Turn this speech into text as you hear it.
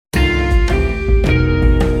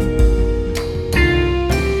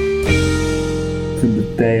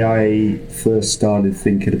I first started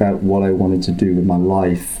thinking about what I wanted to do with my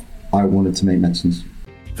life, I wanted to make medicines.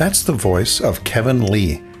 That's the voice of Kevin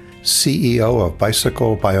Lee, CEO of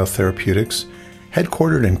Bicycle Biotherapeutics,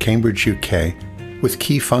 headquartered in Cambridge, UK, with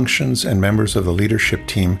key functions and members of the leadership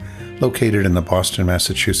team located in the Boston,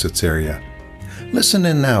 Massachusetts area. Listen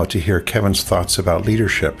in now to hear Kevin's thoughts about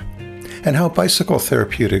leadership and how Bicycle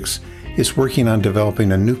Therapeutics is working on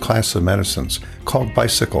developing a new class of medicines called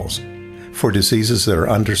bicycles for diseases that are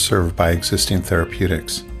underserved by existing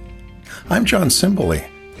therapeutics. I'm John Simboli.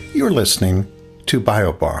 You're listening to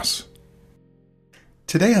BioBoss.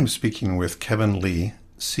 Today I'm speaking with Kevin Lee,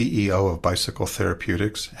 CEO of Bicycle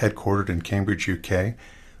Therapeutics, headquartered in Cambridge, UK,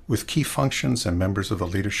 with key functions and members of the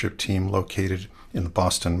leadership team located in the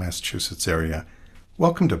Boston, Massachusetts area.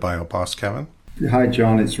 Welcome to BioBoss, Kevin. Hi,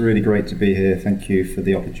 John. It's really great to be here. Thank you for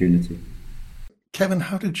the opportunity. Kevin,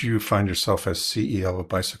 how did you find yourself as CEO of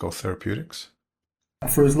Bicycle Therapeutics?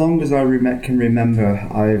 For as long as I can remember,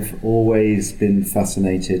 I've always been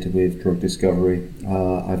fascinated with drug discovery.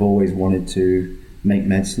 I've always wanted to make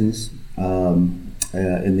medicines. In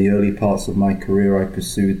the early parts of my career, I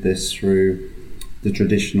pursued this through the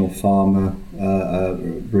traditional pharma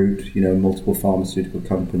route, multiple pharmaceutical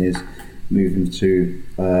companies moving to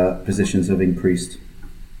positions of increased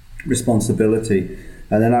responsibility.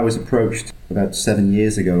 And then I was approached about 7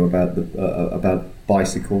 years ago about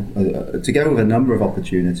Bicycle, together with a number of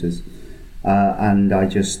opportunities. And I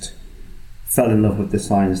just fell in love with the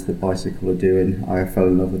science that Bicycle are doing. I fell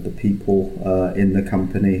in love with the people in the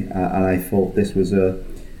company. And I thought this was a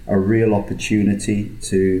real opportunity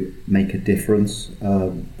to make a difference,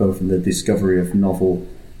 both in the discovery of novel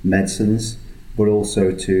medicines, but also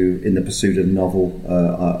in the pursuit of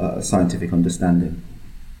novel scientific understanding.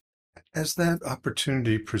 As that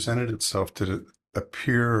opportunity presented itself, did it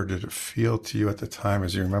appear or did it feel to you at the time,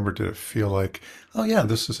 as you remember, did it feel like, oh yeah,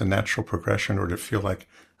 this is a natural progression, or did it feel like,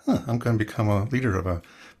 I'm going to become a leader of a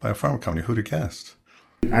biopharma company? Who'd have guessed?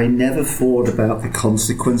 I never thought about the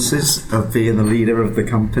consequences of being the leader of the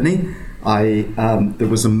company. There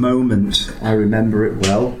was a moment, I remember it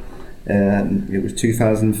well. It was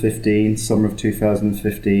 2015, summer of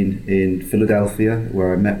 2015 in Philadelphia,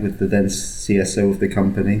 where I met with the then CSO of the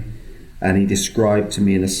company, and he described to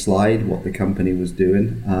me in a slide what the company was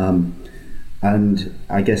doing. And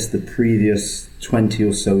I guess the previous 20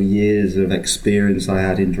 or so years of experience I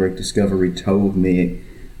had in drug discovery told me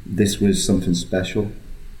this was something special.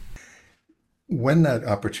 When that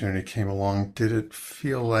opportunity came along, did it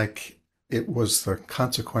feel like it was the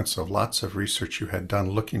consequence of lots of research you had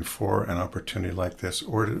done looking for an opportunity like this,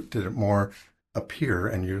 or did it more appear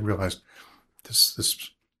and you realized this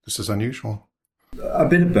is unusual? A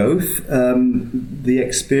bit of both. The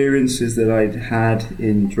experiences that I'd had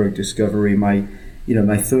in drug discovery, my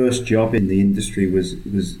first job in the industry was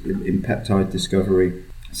in peptide discovery,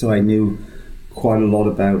 so I knew quite a lot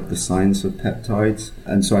about the science of peptides,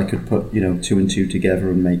 and so I could put 2 and 2 together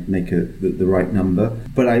and make the right number.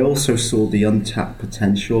 But I also saw the untapped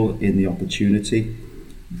potential in the opportunity,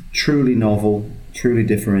 truly novel, truly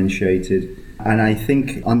differentiated, and I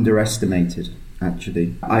think underestimated.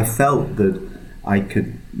 Actually, I felt that I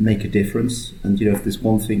could make a difference, and if there's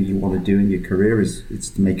one thing you want to do in your career, it's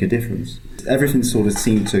to make a difference. Everything sort of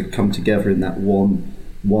seemed to come together in that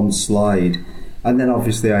one slide. And then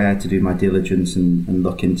obviously I had to do my diligence and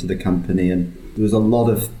look into the company, and there was a lot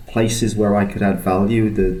of places where I could add value,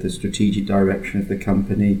 the strategic direction of the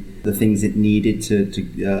company, the things it needed to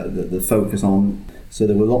the focus on. So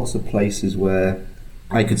there were lots of places where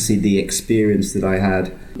I could see the experience that I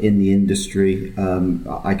had in the industry,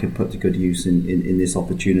 I could put to good use in this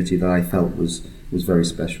opportunity that I felt was very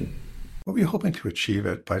special. What were you hoping to achieve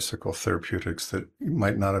at Bicycle Therapeutics that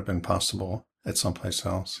might not have been possible at someplace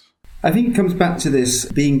else? I think it comes back to this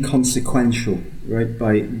being consequential, right?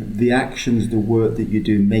 By the actions, the work that you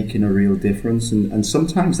do making a real difference. And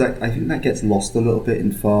sometimes I think that gets lost a little bit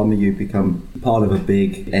in pharma. You become part of a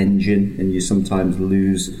big engine and you sometimes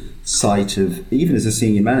lose sight of, even as a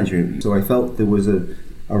senior manager. So I felt there was a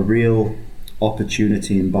real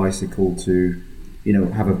opportunity in Bicycle to,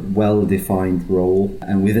 have a well-defined role,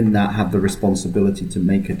 and within that have the responsibility to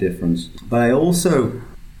make a difference. But I also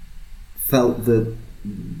felt that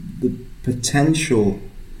the potential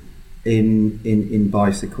in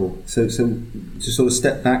Bicycle. So to sort of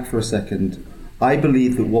step back for a second, I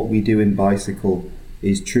believe that what we do in Bicycle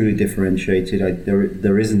is truly differentiated.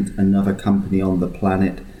 There isn't another company on the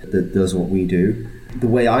planet that does what we do. The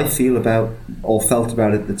way I feel about or felt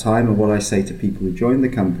about it at the time, and what I say to people who join the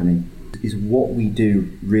company, is what we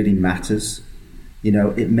do really matters.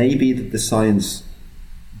 It may be that the science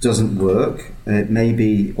doesn't work. It may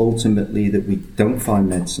be ultimately that we don't find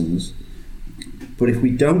medicines. But if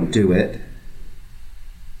we don't do it,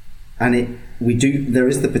 and there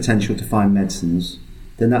is the potential to find medicines,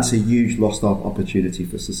 then that's a huge lost opportunity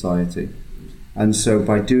for society. And so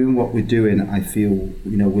by doing what we're doing, I feel,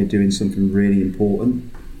 we're doing something really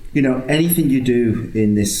important. Anything you do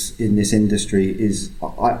in this industry is,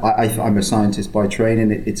 I'm a scientist by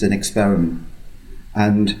training, it's an experiment.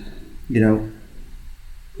 And,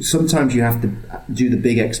 sometimes you have to do the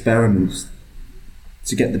big experiments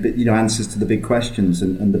to get the answers to the big questions.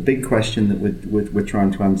 And the big question that we're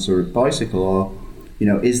trying to answer at Bicycle are,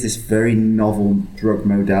 is this very novel drug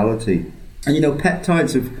modality? And,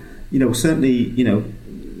 peptides have, certainly,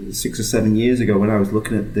 6 or 7 years ago when I was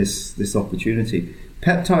looking at this opportunity,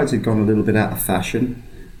 peptides had gone a little bit out of fashion.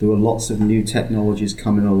 There were lots of new technologies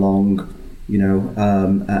coming along,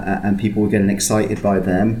 and people were getting excited by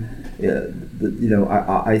them.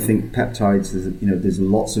 I think peptides, there's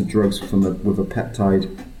lots of drugs with a peptide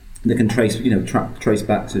that can trace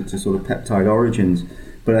back to sort of peptide origins.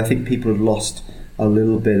 But I think people have lost a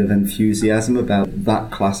little bit of enthusiasm about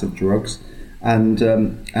that class of drugs. And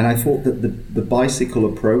I thought that the bicycle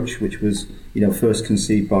approach, which was first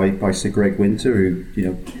conceived by Sir Greg Winter, who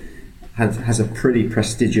has a pretty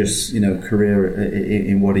prestigious career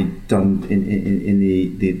in what he'd done in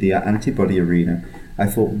the antibody arena. I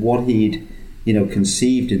thought what he'd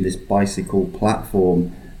conceived in this bicycle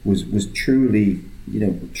platform was truly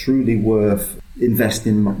worth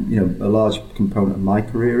investing a large component of my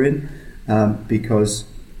career in, because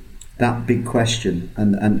that big question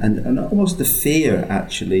and almost the fear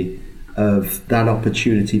actually of that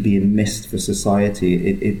opportunity being missed for society,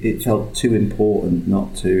 it felt too important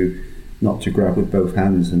not to grab with both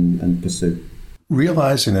hands and pursue.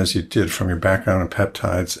 Realizing, as you did from your background in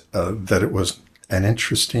peptides, that it was an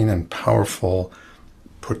interesting and powerful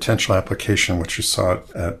potential application, which you saw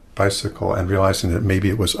at Bicycle, and realizing that maybe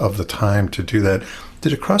it was of the time to do that,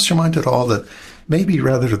 did it cross your mind at all that maybe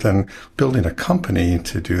rather than building a company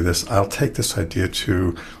to do this, I'll take this idea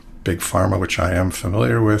to big pharma, which I am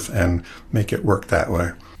familiar with, and make it work that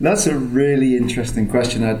way? That's a really interesting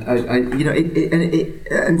question. And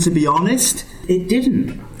to be honest, it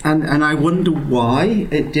didn't. And I wonder why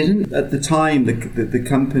it didn't. At the time, the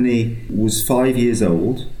company was 5 years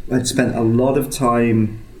old. I'd spent a lot of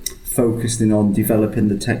time focusing on developing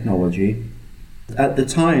the technology. At the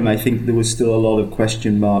time, I think there was still a lot of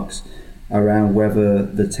question marks around whether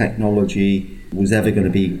the technology was ever going to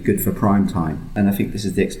be good for prime time. And I think this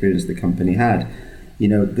is the experience the company had.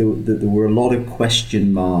 There were a lot of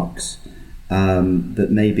question marks that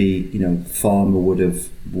maybe pharma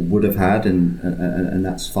would have had, and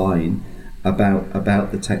that's fine,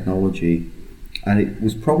 about the technology. And it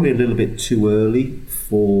was probably a little bit too early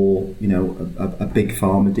for a big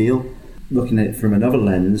pharma deal. Looking at it from another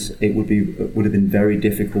lens, it would have been very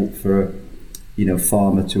difficult for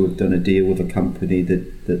pharma to have done a deal with a company that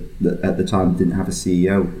at the time didn't have a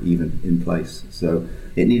CEO even in place. So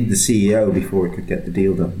it needed the CEO before it could get the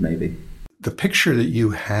deal done, maybe. The picture that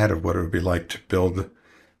you had of what it would be like to build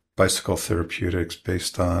Bicycle Therapeutics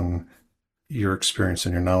based on your experience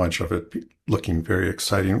and your knowledge of it looking very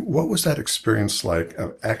exciting. What was that experience like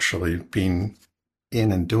of actually being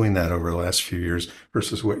in and doing that over the last few years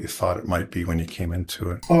versus what you thought it might be when you came into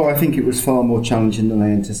it? Oh, I think it was far more challenging than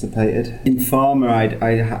I anticipated. In pharma,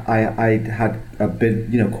 I'd had a bit,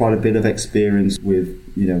 quite a bit of experience with,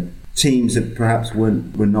 teams that perhaps were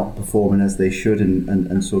not performing as they should,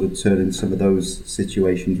 and sort of turning some of those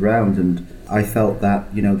situations around. And I felt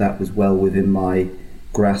that, that was well within my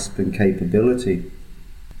grasp and capability.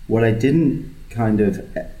 What I didn't kind of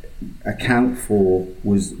account for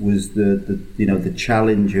was the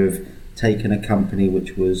challenge of taking a company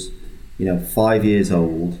which was 5 years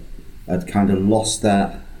old, had kind of lost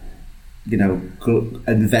that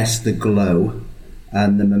investor glow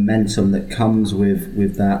and the momentum that comes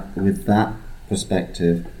with that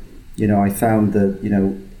perspective. I found that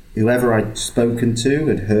whoever I'd spoken to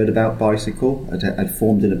had heard about Bicycle, had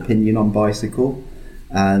formed an opinion on Bicycle,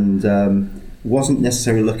 and wasn't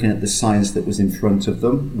necessarily looking at the science that was in front of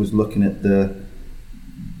them, was looking at the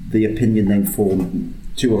opinion they formed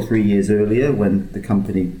 2 or 3 years earlier when the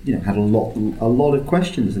company had a lot of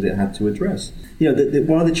questions that it had to address.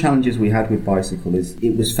 One of the challenges we had with Bicycle is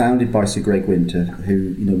it was founded by Sir Greg Winter,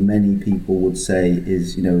 who many people would say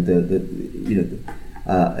is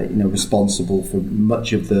responsible for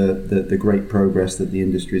much of the great progress that the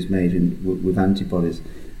industry has made with antibodies.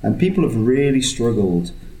 And people have really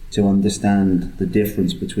struggled to understand the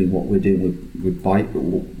difference between what we're doing with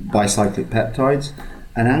bicyclic peptides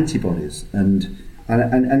and antibodies. And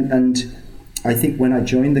I think when I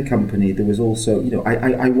joined the company, there was also,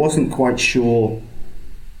 I wasn't quite sure.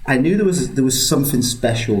 I knew there was something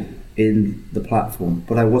special in the platform,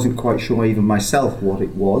 but I wasn't quite sure even myself what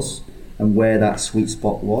it was and where that sweet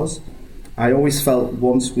spot was. I always felt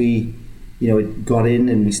once we, got in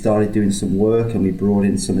and we started doing some work and we brought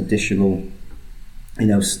in some additional,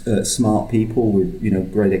 smart people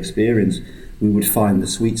with, great experience, we would find the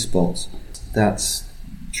sweet spots. That's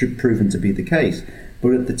proven to be the case.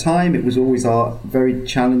 But at the time, it was always very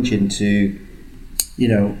challenging to,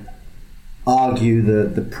 argue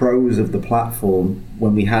the pros of the platform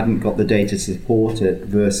when we hadn't got the data to support it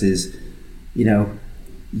versus,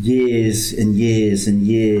 years and years and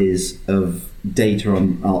years of data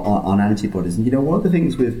on antibodies. And one of the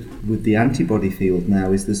things with the antibody field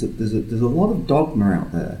now is there's a lot of dogma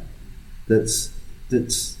out there that's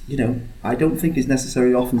I don't think is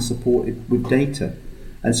necessarily often supported with data,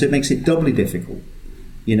 and so it makes it doubly difficult.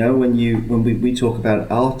 When we talk about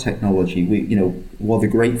our technology, one of the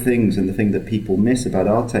great things and the thing that people miss about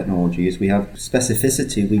our technology is we have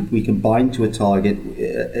specificity. We can bind to a target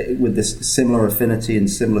with this similar affinity and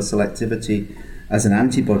similar selectivity as an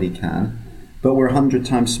antibody can, but we're 100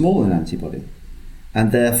 times smaller than an antibody.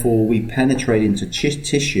 And therefore we penetrate into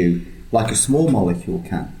tissue like a small molecule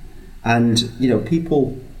can. And,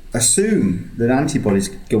 people assume that antibodies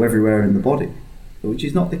go everywhere in the body, which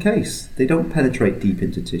is not the case. They don't penetrate deep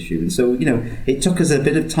into tissue. And so, it took us a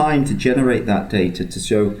bit of time to generate that data to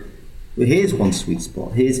show, well, here's one sweet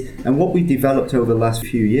spot. And what we developed over the last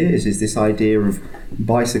few years is this idea of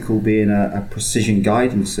Bicycle being a precision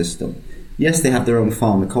guidance system. Yes, they have their own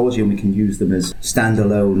pharmacology and we can use them as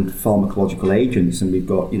standalone pharmacological agents. And we've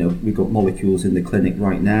got molecules in the clinic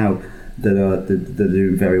right now that are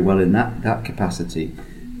doing very well in that capacity.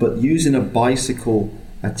 But using a Bicycle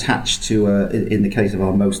attached to in the case of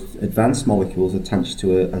our most advanced molecules, attached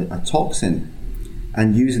to a toxin,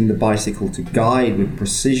 and using the Bicycle to guide with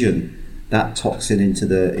precision that toxin into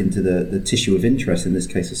the tissue of interest, in this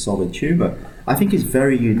case a solid tumor, I think is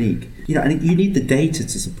very unique. And you need the data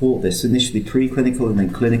to support this, initially preclinical and then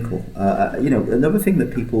clinical. Another thing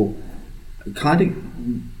that people kind of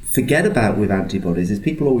forget about with antibodies is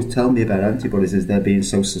people always tell me about antibodies as they're being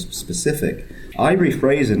so specific. I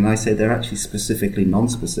rephrase it and I say they're actually specifically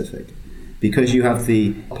non-specific, because you have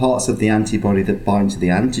the parts of the antibody that bind to the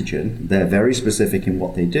antigen. They're very specific in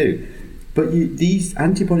what they do, but these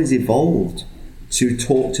antibodies evolved to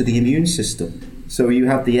talk to the immune system. So you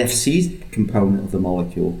have the Fc component of the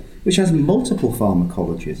molecule, which has multiple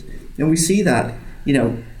pharmacologies, and we see that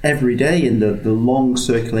every day in the long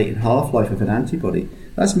circulating half-life of an antibody.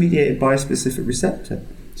 That's mediated by a specific receptor.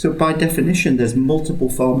 So by definition, there's multiple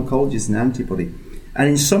pharmacologies in antibody. And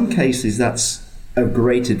in some cases, that's a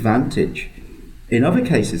great advantage. In other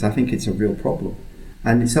cases, I think it's a real problem.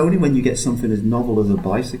 And it's only when you get something as novel as a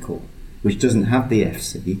Bicycle, which doesn't have the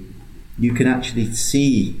Fc, you can actually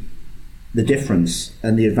see the difference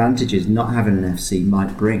and the advantages not having an Fc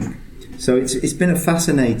might bring. So it's been a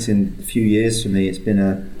fascinating few years for me. It's been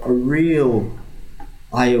a real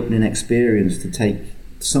eye-opening experience to take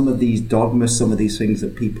some of these dogmas, some of these things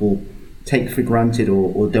that people take for granted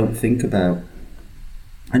or don't think about,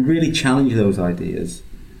 and really challenge those ideas.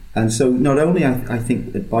 And so not only I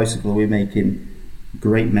think at Bicycle we're making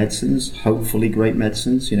great medicines, hopefully great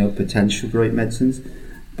medicines, potential great medicines,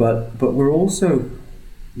 but we're also,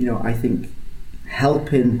 I think,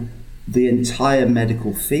 helping the entire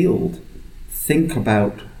medical field think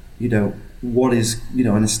about, what is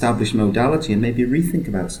an established modality, and maybe rethink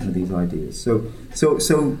about some of these ideas. So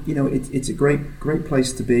it's a great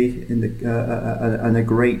place to be in and a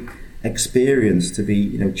great experience to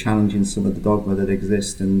be challenging some of the dogma that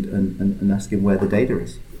exists and asking where the data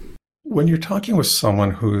is. When you're talking with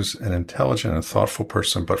someone who's an intelligent and thoughtful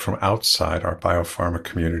person, but from outside our biopharma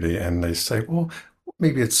community, and they say, well,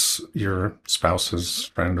 maybe it's your spouse's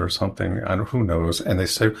friend or something, who knows, and they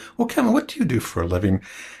say, well, Kevin, what do you do for a living?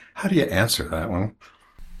 How do you answer that one?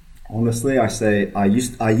 Honestly, I say I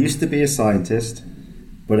used to be a scientist,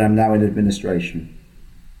 but I'm now in administration.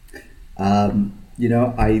 I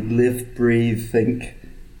live, breathe, think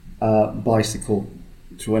Bicycle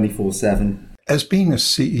 24/7. As being a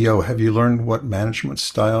CEO, have you learned what management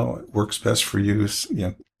style works best for you?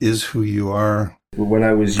 Is who you are? When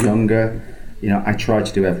I was younger, I tried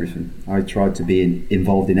to do everything. I tried to be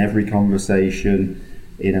involved in every conversation,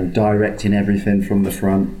 directing everything from the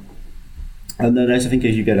front. And then I think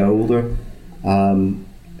as you get older,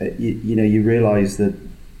 you realize that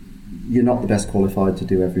you're not the best qualified to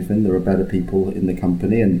do everything. There are better people in the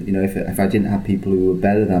company, and if I didn't have people who were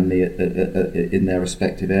better than me in their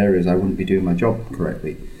respective areas, I wouldn't be doing my job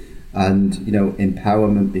correctly. And,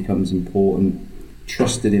 empowerment becomes important,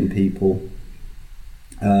 trusted in people,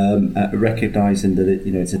 recognizing that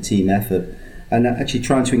it's a team effort, and actually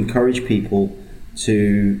trying to encourage people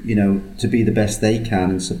to be the best they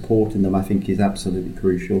can, and supporting them, I think, is absolutely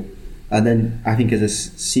crucial. And then I think as a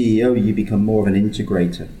CEO, you become more of an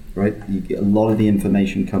integrator, right? A lot of the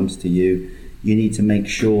information comes to you. You need to make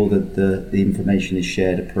sure that the information is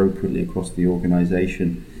shared appropriately across the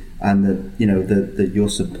organization, and that you're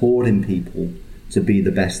supporting people to be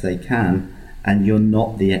the best they can, and you're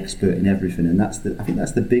not the expert in everything. And I think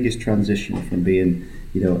that's the biggest transition from being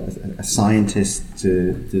a scientist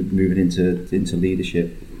to moving into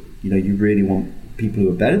leadership. You really want people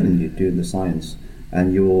who are better than you doing the science,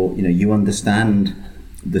 and you understand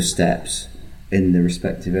the steps in the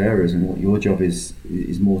respective areas, and what your job is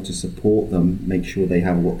more to support them, make sure they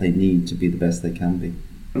have what they need to be the best they can be.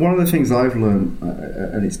 One of the things I've learned,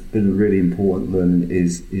 and it's been a really important learning,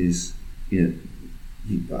 is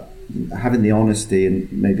having the honesty and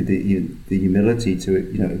maybe the humility to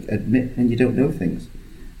admit when you don't know things,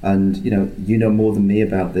 and you know more than me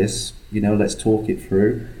about this. Let's talk it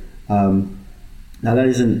through. Now that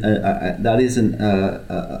isn't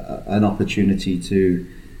an opportunity to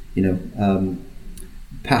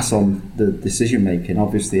pass on the decision making.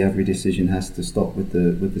 Obviously, every decision has to stop with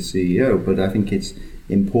the CEO, but I think it's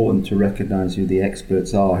important to recognise who the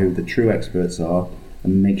experts are, who the true experts are,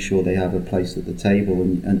 and make sure they have a place at the table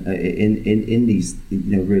and in these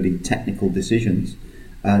really technical decisions,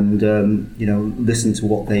 and listen to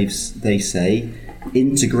what they say,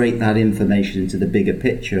 integrate that information into the bigger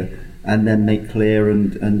picture, and then make clear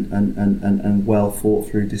and well thought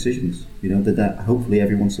through decisions that hopefully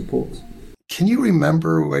everyone supports. Can you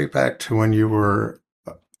remember way back to when you were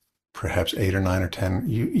perhaps 8 or 9 or 10,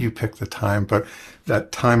 you picked the time, but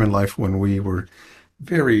that time in life when we were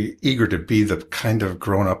very eager to be the kind of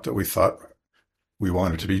grown-up that we thought we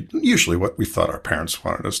wanted to be, usually what we thought our parents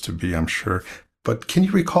wanted us to be, I'm sure. But can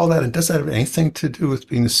you recall that? And does that have anything to do with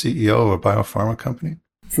being the CEO of a biopharma company?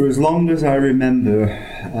 For as long as I remember,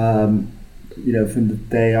 from the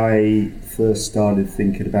day I first started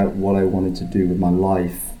thinking about what I wanted to do with my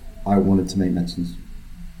life, I wanted to make medicines.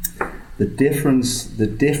 The difference,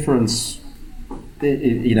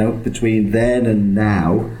 between then and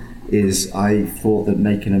now is I thought that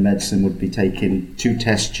making a medicine would be taking 2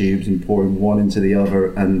 test tubes and pouring one into the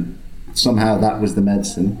other, and somehow that was the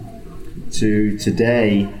medicine. To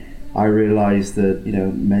today, I realize that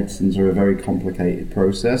medicines are a very complicated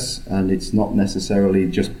process, and it's not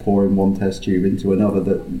necessarily just pouring one test tube into another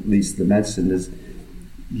that leads to the medicine. There's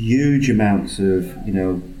huge amounts of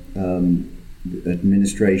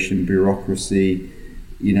administration, bureaucracy,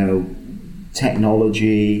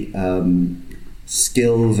 technology,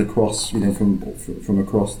 skills across from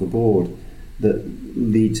across the board that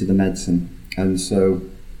lead to the medicine. And so,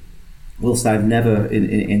 whilst I've never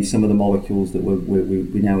in some of the molecules that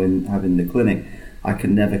we now have in the clinic, I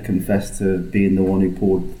can never confess to being the one who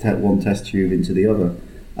poured one test tube into the other.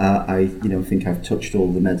 I think I've touched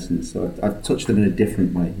all the medicines, so I've touched them in a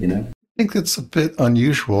different way. I think it's a bit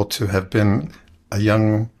unusual to have been a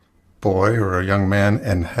young boy or a young man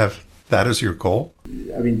and have that as your goal.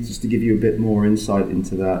 I mean, just to give you a bit more insight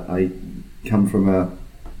into that, I come from a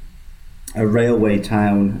railway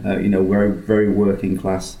town, very very working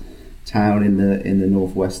class town in the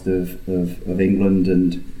northwest of England,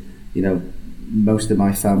 and most of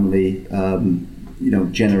my family,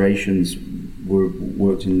 generations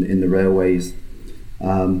worked in the railways.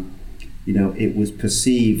 It was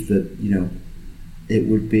perceived that it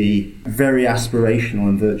would be very aspirational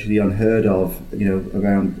and virtually unheard of.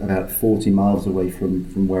 Around about 40 miles away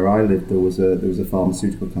from where I lived, there was a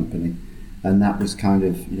pharmaceutical company, and that was kind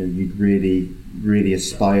of you'd really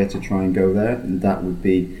aspire to try and go there, and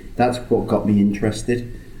that's what got me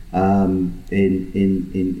interested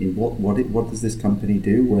in what does this company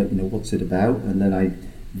do? What's it about? And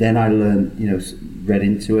then I learned, read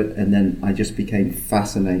into it, and then I just became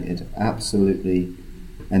fascinated, absolutely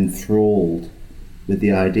enthralled with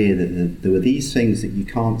the idea that there were these things that you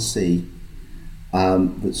can't see,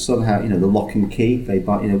 that somehow, the lock and key, they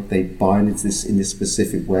bind in this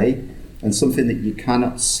specific way, and something that you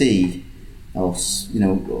cannot see else,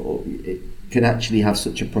 it could actually have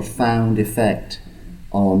such a profound effect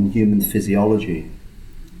on human physiology.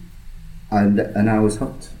 And I was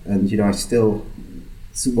hooked, and I still.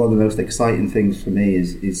 One of the most exciting things for me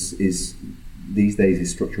is these days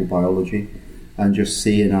is structural biology, and just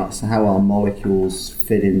seeing how our molecules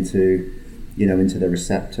fit into the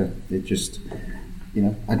receptor. It just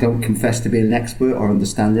I don't confess to being an expert or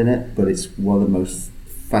understanding it, but it's one of the most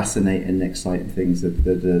fascinating and exciting things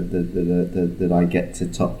that I get to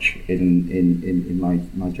touch in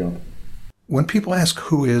my job. When people ask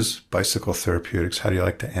who is Bicycle Therapeutics, how do you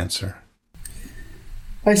like to answer?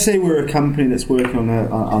 I say we're a company that's working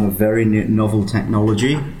on a very novel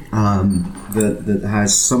technology that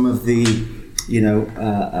has some of the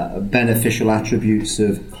beneficial attributes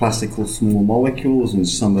of classical small molecules and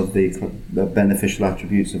some of the beneficial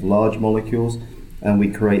attributes of large molecules, and we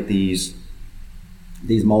create these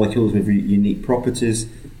molecules with unique properties.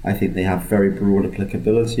 I think they have very broad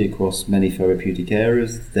applicability across many therapeutic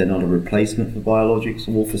areas. They're not a replacement for biologics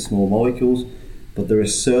or for small molecules, but there are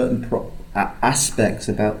certain aspects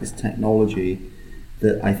about this technology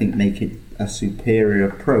that I think make it a superior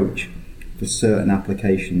approach for certain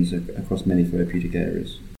applications across many therapeutic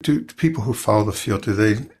areas. Do people who follow the field, do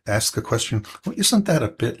they ask the question, well, isn't that a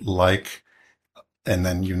bit like, and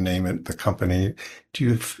then you name it, the company? Do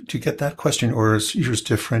you get that question, or is yours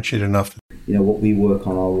differentiated enough? What we work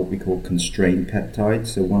on are what we call constrained peptides.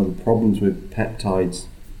 So one of the problems with peptides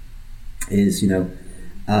is,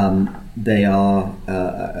 they are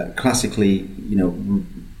classically,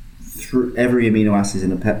 through every amino acid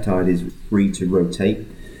in a peptide is free to rotate.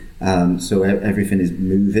 So everything is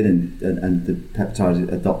moving and the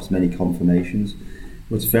peptide adopts many conformations.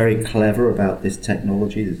 What's very clever about this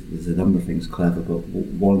technology, there's a number of things clever, but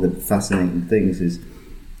one of the fascinating things is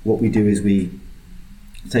what we do is we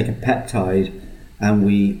take a peptide and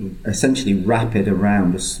we essentially wrap it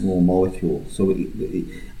around a small molecule. So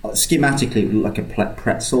schematically, it looks like a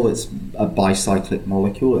pretzel. It's a bicyclic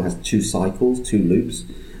molecule. It has 2 cycles, 2 loops,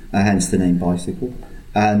 hence the name bicycle.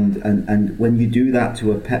 And when you do that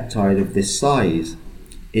to a peptide of this size,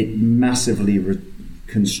 it massively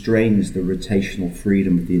constrains the rotational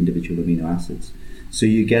freedom of the individual amino acids. So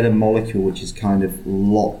you get a molecule which is kind of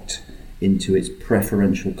locked into its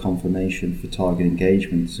preferential conformation for target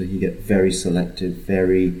engagement. So you get very selective,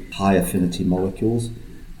 very high affinity molecules.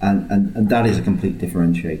 And that is a complete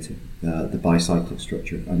differentiator, the bicyclic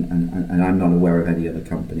structure. And I'm not aware of any other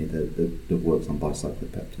company that works on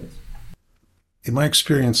bicyclic peptides. In my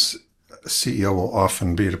experience, a CEO will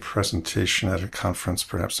often be at a presentation at a conference,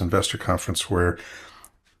 perhaps investor conference, where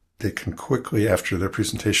they can quickly, after their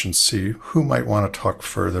presentation, see who might want to talk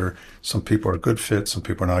further. Some people are a good fit, some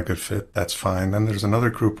people are not a good fit. That's fine. Then there's another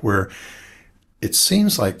group where it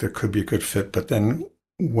seems like there could be a good fit, but then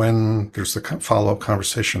when there's the follow-up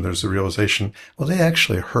conversation, there's the realization, well, they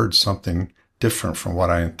actually heard something different from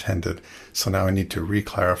what I intended. So now I need to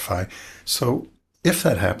re-clarify. So if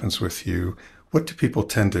that happens with you, what do people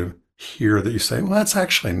tend to hear that you say, well, that's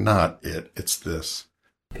actually not it, it's this?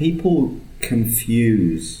 People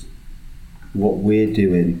confuse what we're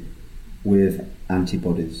doing with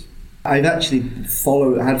antibodies. I've actually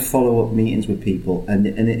had follow-up meetings with people, and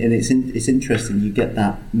it's interesting. You get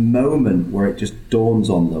that moment where it just dawns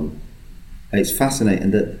on them. It's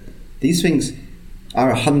fascinating that these things are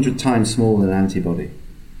 100 times smaller than an antibody.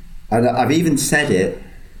 And I've even said it,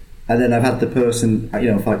 and then I've had the person,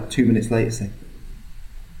 for like 2 minutes later say,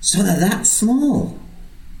 "So they're that small?"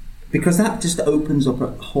 Because that just opens up a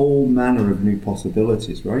whole manner of new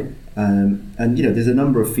possibilities, right? And there's a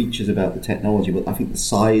number of features about the technology, but I think the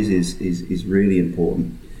size is really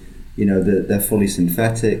important. They're fully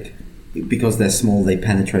synthetic. Because they're small, they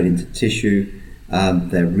penetrate into tissue.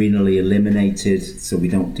 They're renally eliminated, so we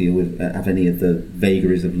don't have any of the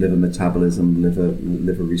vagaries of liver metabolism, liver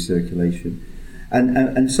recirculation.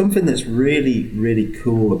 And something that's really, really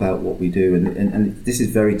cool about what we do, and this is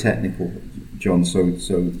very technical, John,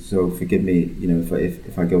 so forgive me,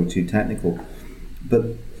 if I go too technical.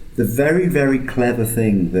 But the very, very clever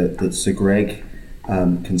thing that Sir Greg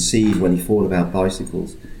conceived when he thought about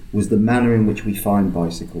bicycles was the manner in which we find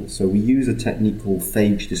bicycles. So we use a technique called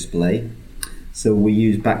phage display. So we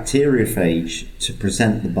use bacteriophage to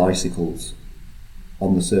present the bicycles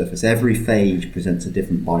on the surface. Every phage presents a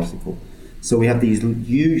different bicycle. So we have these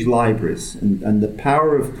huge libraries, and the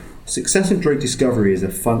power of successive drug discovery is a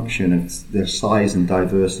function of the size and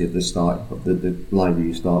diversity of the library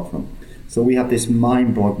you start from. So we have this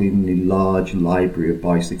mind-bogglingly large library of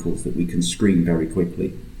bicycles that we can screen very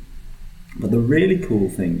quickly. But the really cool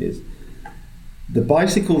thing is, the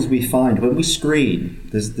bicycles we find when we screen,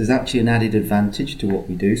 there's actually an added advantage to what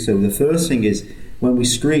we do. So the first thing is, when we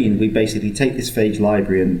screen, we basically take this phage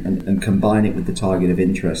library and combine it with the target of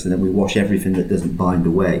interest, and then we wash everything that doesn't bind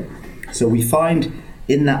away. So we find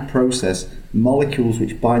in that process molecules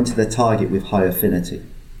which bind to their target with high affinity,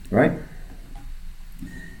 right?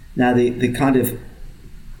 Now the kind of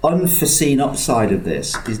unforeseen upside of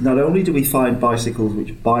this is not only do we find bicycles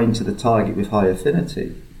which bind to the target with high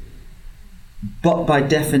affinity, But by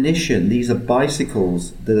definition, these are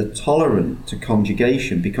bicycles that are tolerant to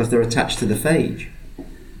conjugation because they're attached to the phage.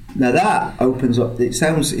 Now that opens up. It's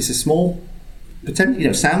a small,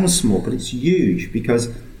 potentially, sounds small, but it's huge because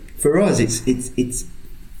for us, it's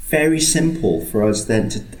very simple for us then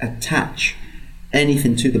to attach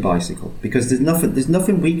anything to the bicycle because there's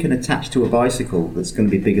nothing we can attach to a bicycle that's going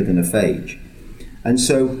to be bigger than a phage. And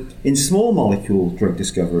so in small molecule drug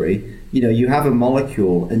discovery, you have a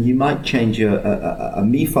molecule and you might change a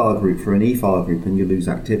methyl group for an ethyl group and you lose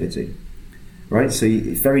activity, right? So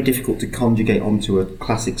it's very difficult to conjugate onto a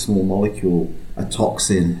classic small molecule, a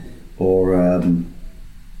toxin or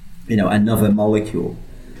another molecule.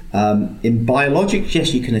 In biologics,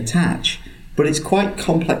 yes, you can attach, but it's quite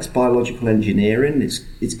complex biological engineering.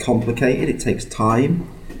 It's complicated. It takes time.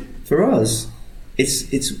 For us,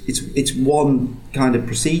 it's one kind of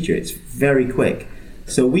procedure. It's very quick.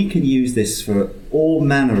 So we can use this for all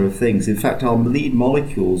manner of things. In fact, our lead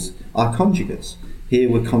molecules are conjugates. Here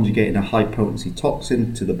we're conjugating a high potency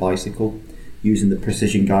toxin to the bicycle using the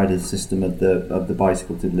precision guided system of the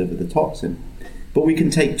bicycle to deliver the toxin. But we can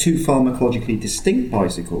take two pharmacologically distinct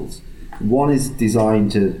bicycles. One is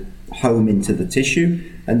designed to home into the tissue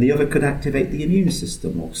and the other could activate the immune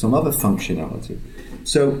system or some other functionality.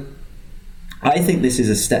 So I think this is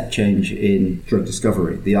a step change in drug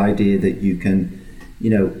discovery. The idea that you can,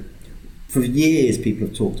 for years people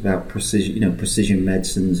have talked about precision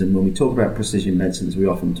medicines, and when we talk about precision medicines, we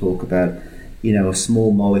often talk about, a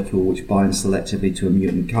small molecule which binds selectively to a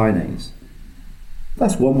mutant kinase.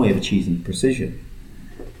 That's one way of achieving precision.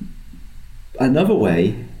 Another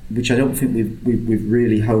way, which I don't think we've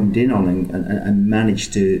really honed in on and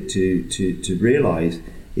managed to realise,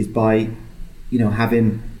 is by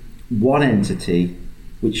having one entity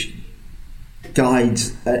which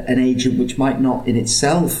guides an agent which might not in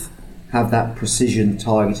itself have that precision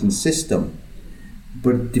targeting system,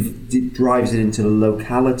 but drives it into the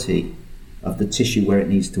locality of the tissue where it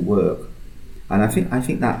needs to work. And I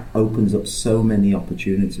think that opens up so many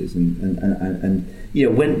opportunities. And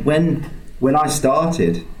when I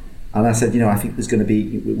started, and I said, I think there's going to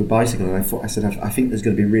be with Bicycle, and I think there's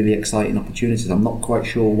going to be really exciting opportunities. I'm not quite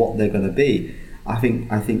sure what they're going to be. I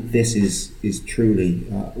think this is truly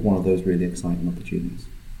one of those really exciting opportunities.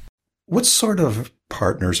 What sort of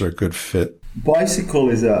partners are a good fit? Bicycle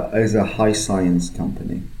is a high science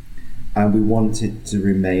company, and we want it to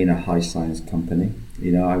remain a high science company.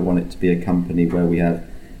 I want it to be a company where we have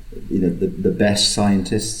the best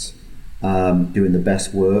scientists doing the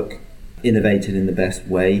best work, innovated in the best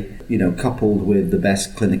way, coupled with the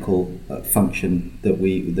best clinical function that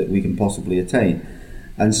we can possibly attain.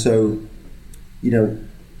 And so,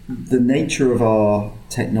 the nature of our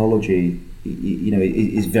technology,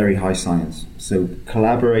 is very high science. So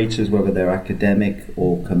collaborators, whether they're academic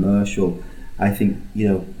or commercial, I think,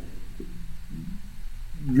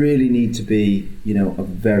 really need to be, a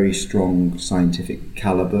very strong scientific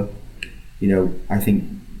caliber. I think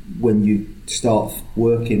when you start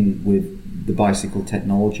working with the bicycle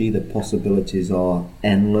technology, the possibilities are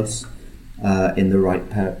endless in the right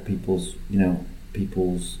people's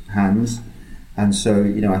hands. And so,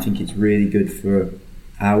 I think it's really good for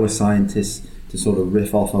our scientists to sort of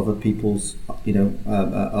riff off other people's,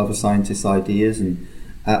 other scientists' ideas, and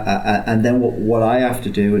then what I have to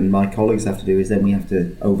do and my colleagues have to do is then we have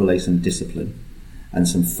to overlay some discipline and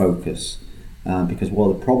some focus, because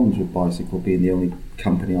one of the problems with Bicycle being the only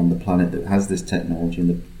company on the planet that has this technology, and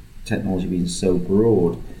the technology being so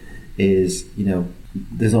broad, is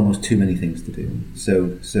there's almost too many things to do.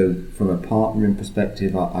 So from a partnering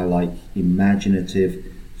perspective, I like imaginative,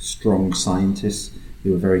 strong scientists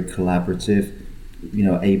who are very collaborative,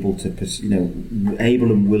 able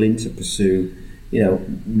and willing to pursue,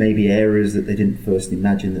 maybe areas that they didn't first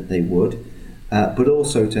imagine that they would, but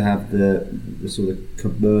also to have the sort of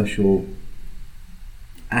commercial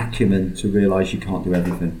acumen to realise you can't do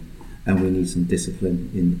everything. And we need some discipline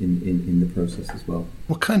in the process as well.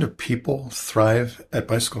 What kind of people thrive at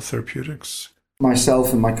Bicycle Therapeutics?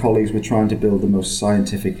 Myself and my colleagues, we're trying to build the most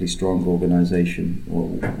scientifically strong organisation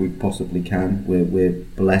we possibly can. We're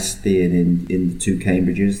blessed being in the two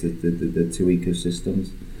Cambridges, the two ecosystems.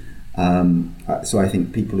 So I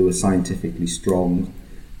think people who are scientifically strong,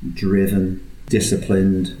 driven,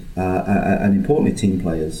 disciplined, and importantly team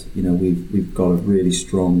players. We've got a really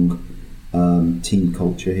strong team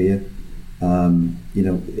culture here. And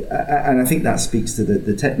I think that speaks to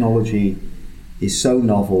the technology is so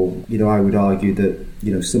novel. I would argue that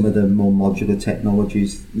some of the more modular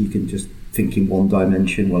technologies you can just think in one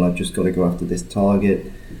dimension. Well, I've just got to go after this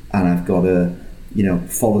target, and I've got to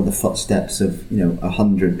follow the footsteps of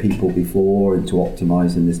 100 people before, and to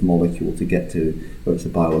optimizing this molecule to get to, whether it's a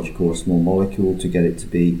biological or a small molecule, to get it to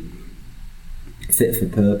be fit for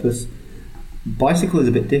purpose. Bicycle is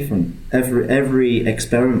a bit different. Every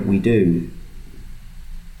experiment we do,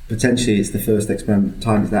 potentially it's the first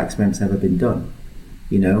time that experiment's ever been done.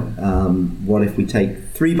 What if we take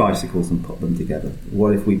 3 bicycles and put them together?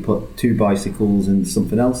 What if we put 2 bicycles and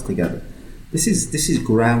something else together? This is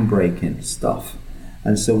groundbreaking stuff,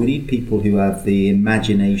 and so we need people who have the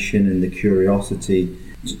imagination and the curiosity,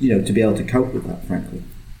 to be able to cope with that. Frankly,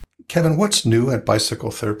 Kevin, what's new at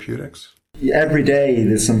Bicycle Therapeutics? Every day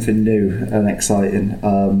there's something new and exciting.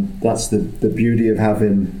 That's the beauty of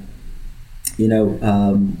having,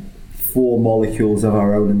 4 molecules of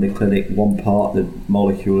our own in the clinic, 1 partnered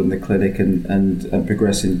molecule in the clinic, and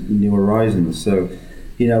progressing new horizons. So,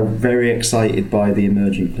 very excited by the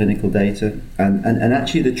emerging clinical data and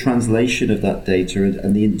actually the translation of that data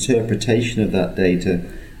and the interpretation of that data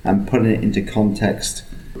and putting it into context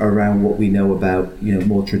around what we know about,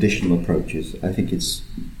 more traditional approaches. I think it's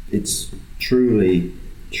truly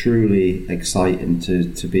exciting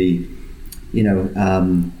to be,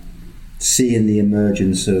 seeing the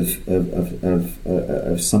emergence of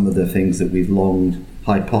some of the things that we've long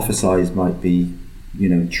hypothesized might be,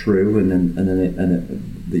 true, and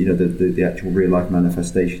the actual real life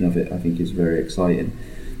manifestation of it, I think, is very exciting.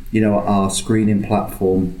 Our screening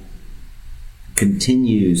platform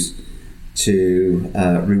continues to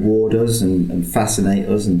reward us and fascinate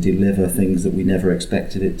us and deliver things that we never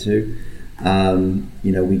expected it to.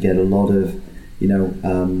 We get a lot of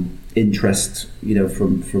interest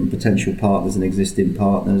from potential partners and existing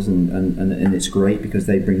partners, and it's great because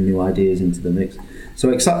they bring new ideas into the mix.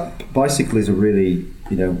 So Bicycle is a really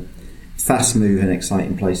fast moving,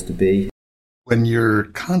 exciting place to be. When you're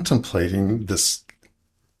contemplating this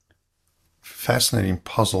fascinating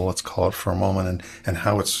puzzle, let's call it for a moment, and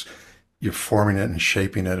how you're forming it and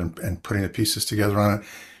shaping it and putting the pieces together on it,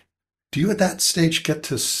 do you at that stage get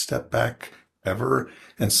to step back ever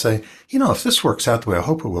and say, if this works out the way I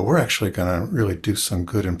hope it will, we're actually going to really do some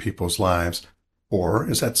good in people's lives? Or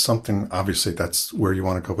is that something, obviously that's where you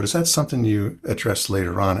want to go, but is that something you address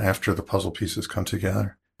later on after the puzzle pieces come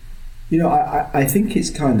together? I think it's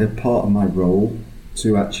kind of part of my role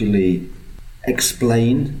to actually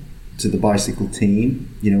explain to the Bicycle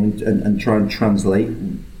team, and try and translate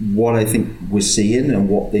what I think we're seeing and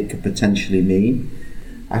what they could potentially mean.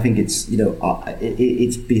 I think it's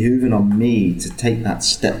it's behooving on me to take that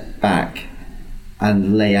step back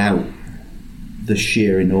and lay out the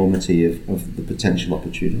sheer enormity of the potential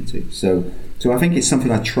opportunity. So I think it's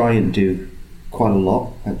something I try and do quite a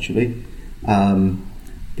lot, actually,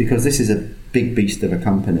 because this is a big beast of a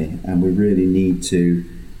company, and we really need to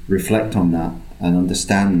reflect on that and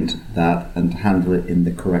understand that and handle it in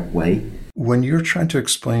the correct way. When you're trying to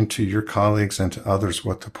explain to your colleagues and to others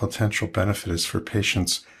what the potential benefit is for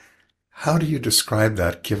patients, how do you describe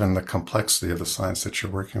that given the complexity of the science that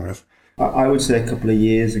you're working with? I would say a couple of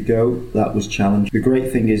years ago that was challenging. The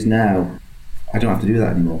great thing is now I don't have to do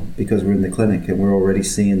that anymore because we're in the clinic and we're already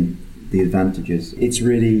seeing the advantages. It's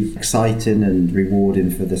really exciting and rewarding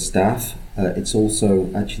for the staff. It's also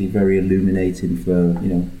actually very illuminating for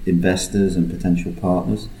investors and potential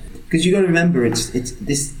partners, because you've got to remember it's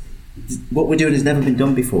this. What we're doing has never been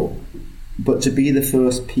done before, but to be the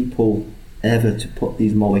first people ever to put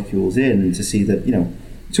these molecules in and to see that,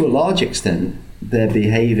 to a large extent, they're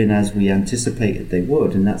behaving as we anticipated they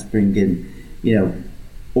would, and that's bringing,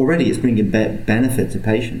 already it's bringing benefit to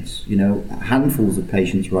patients, handfuls of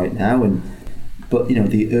patients right now, but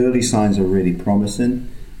the early signs are really promising,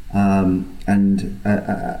 and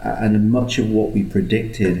much of what we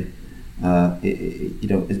predicted,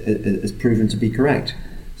 has proven to be correct.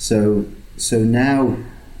 So now,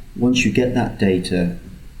 once you get that data,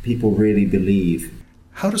 people really believe.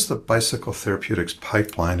 How does the Bicycle Therapeutics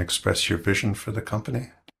pipeline express your vision for the company?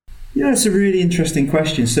 It's a really interesting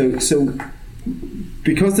question. So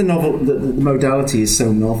because the modality is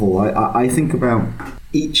so novel, I think about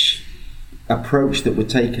each approach that we're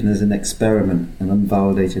taking as an experiment, an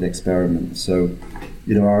unvalidated experiment. So,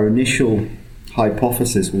 our initial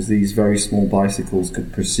hypothesis was these very small bicycles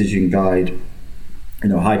could precision guide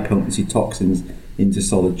high potency toxins into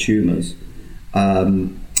solid tumours,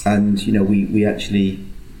 and we actually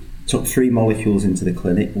took 3 molecules into the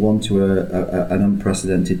clinic, one to an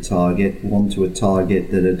unprecedented target, one to a target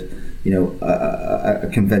that had a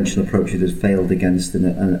conventional approach that had failed against,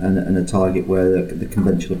 and a target where the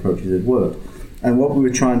conventional approaches had worked. And what we were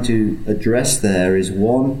trying to address there is,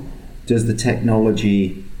 one, does the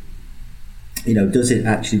technology does it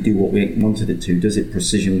actually do what we wanted it to? Does it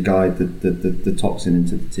precision guide the toxin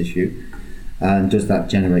into the tissue? And does that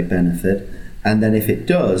generate benefit? And then if it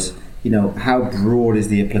does, how broad is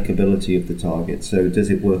the applicability of the target? So does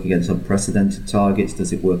it work against unprecedented targets?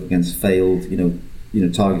 Does it work against failed,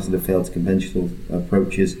 targets that have failed to conventional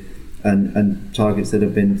approaches, and targets that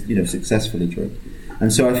have been, successfully drugged?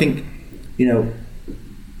 And so I think,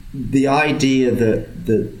 the idea that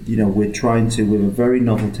we're trying to, with a very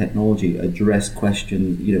novel technology, address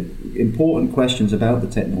questions, important questions about the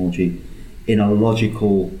technology in a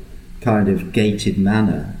logical kind of gated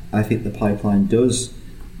manner, I think the pipeline does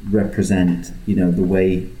represent, the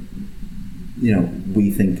way,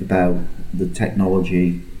 we think about the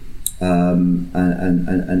technology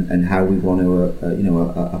and how we want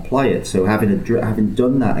to, apply it. So having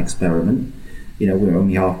done that experiment, we're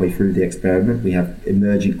only halfway through the experiment. We have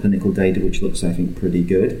emerging clinical data, which looks, I think, pretty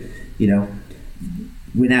good. We're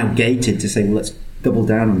now gated to say, well, let's double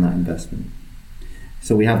down on that investment.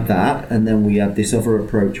 So we have that, and then we have this other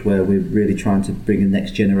approach where we're really trying to bring a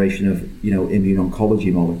next generation of, immune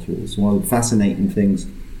oncology molecules. One of the fascinating things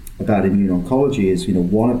about immune oncology is,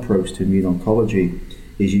 one approach to immune oncology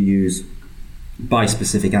is you use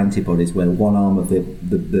bispecific antibodies, where one arm of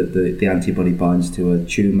the antibody binds to a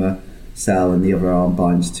tumor cell and the other arm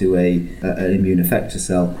binds to an immune effector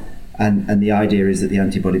cell, and the idea is that the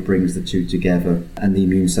antibody brings the two together and the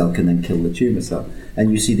immune cell can then kill the tumor cell. And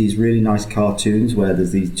you see these really nice cartoons where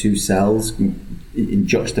there's these two cells in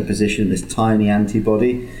juxtaposition, this tiny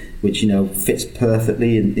antibody which fits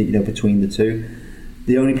perfectly in between the two.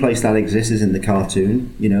 The only place that exists is in the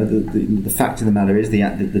cartoon. The fact of the matter is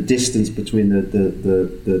the distance between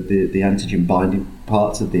the antigen binding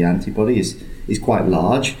parts of the antibody is quite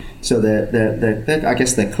large. So they're I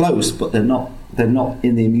guess they're close, but they're not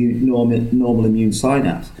in the normal immune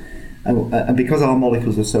synapse. And because our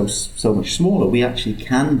molecules are so much smaller, we actually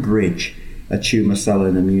can bridge a tumor cell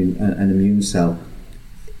and an immune cell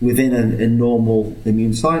within a normal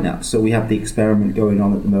immune synapse. So we have the experiment going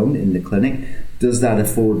on at the moment in the clinic. Does that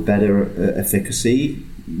afford better efficacy?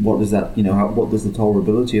 What does that, what does the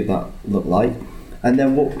tolerability of that look like? And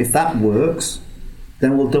then if that works,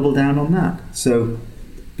 then we'll double down on that. So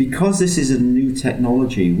because this is a new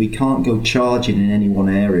technology, we can't go charging in any one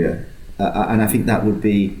area. And I think that would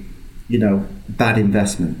be, bad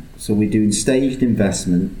investment. So we're doing staged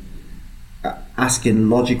investment, asking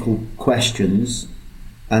logical questions,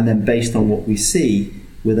 and then based on what we see,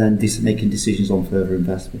 we're then making decisions on further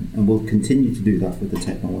investment. And we'll continue to do that with the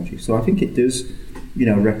technology. So I think it does,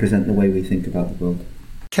 represent the way we think about the world.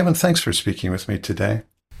 Kevin, thanks for speaking with me today.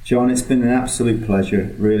 John, it's been an absolute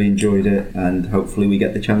pleasure. Really enjoyed it, and hopefully we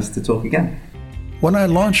get the chance to talk again. When I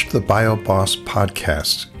launched the BioBoss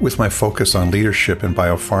podcast with my focus on leadership in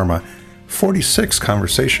biopharma 46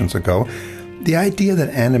 conversations ago, the idea that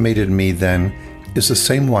animated me then is the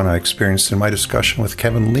same one I experienced in my discussion with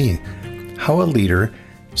Kevin Lee: how a leader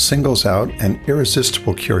singles out an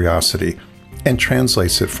irresistible curiosity and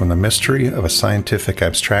translates it from the mystery of a scientific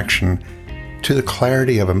abstraction to the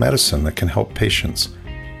clarity of a medicine that can help patients.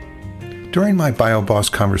 During my BioBoss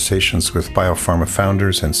conversations with biopharma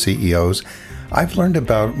founders and CEOs, I've learned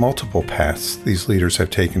about multiple paths these leaders have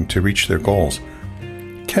taken to reach their goals.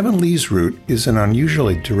 Kevin Lee's route is an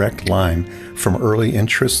unusually direct line from early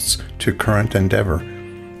interests to current endeavor.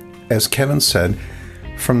 As Kevin said,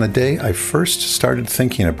 from the day I first started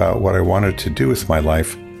thinking about what I wanted to do with my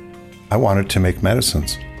life, I wanted to make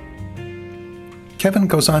medicines. Kevin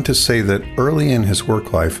goes on to say that early in his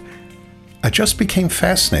work life, I just became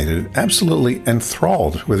fascinated, absolutely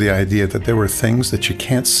enthralled with the idea that there were things that you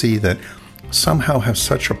can't see that somehow have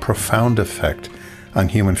such a profound effect on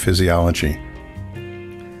human physiology.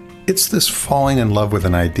 It's this falling in love with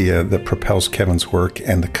an idea that propels Kevin's work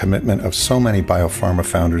and the commitment of so many biopharma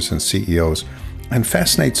founders and CEOs, and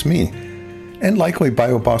fascinates me, and likely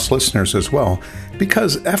BioBoss listeners as well,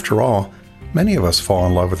 because after all, many of us fall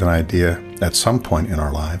in love with an idea at some point in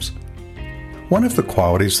our lives. One of the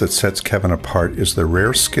qualities that sets Kevin apart is the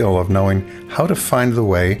rare skill of knowing how to find the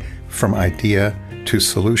way from idea to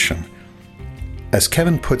solution. As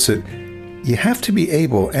Kevin puts it, you have to be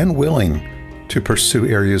able and willing to pursue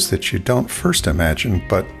areas that you don't first imagine,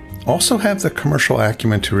 but also have the commercial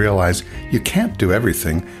acumen to realize you can't do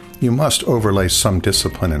everything. You must overlay some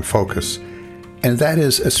discipline and focus. And that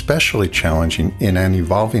is especially challenging in an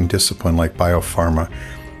evolving discipline like biopharma,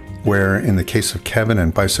 where in the case of Kevin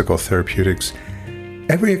and Bicycle Therapeutics,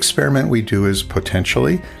 every experiment we do is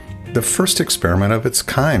potentially the first experiment of its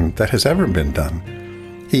kind that has ever been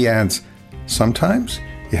done. He adds, sometimes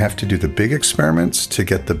you have to do the big experiments to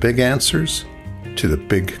get the big answers to the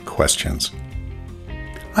big questions.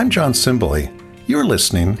 I'm John Simboli. You're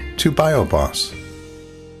listening to BioBoss.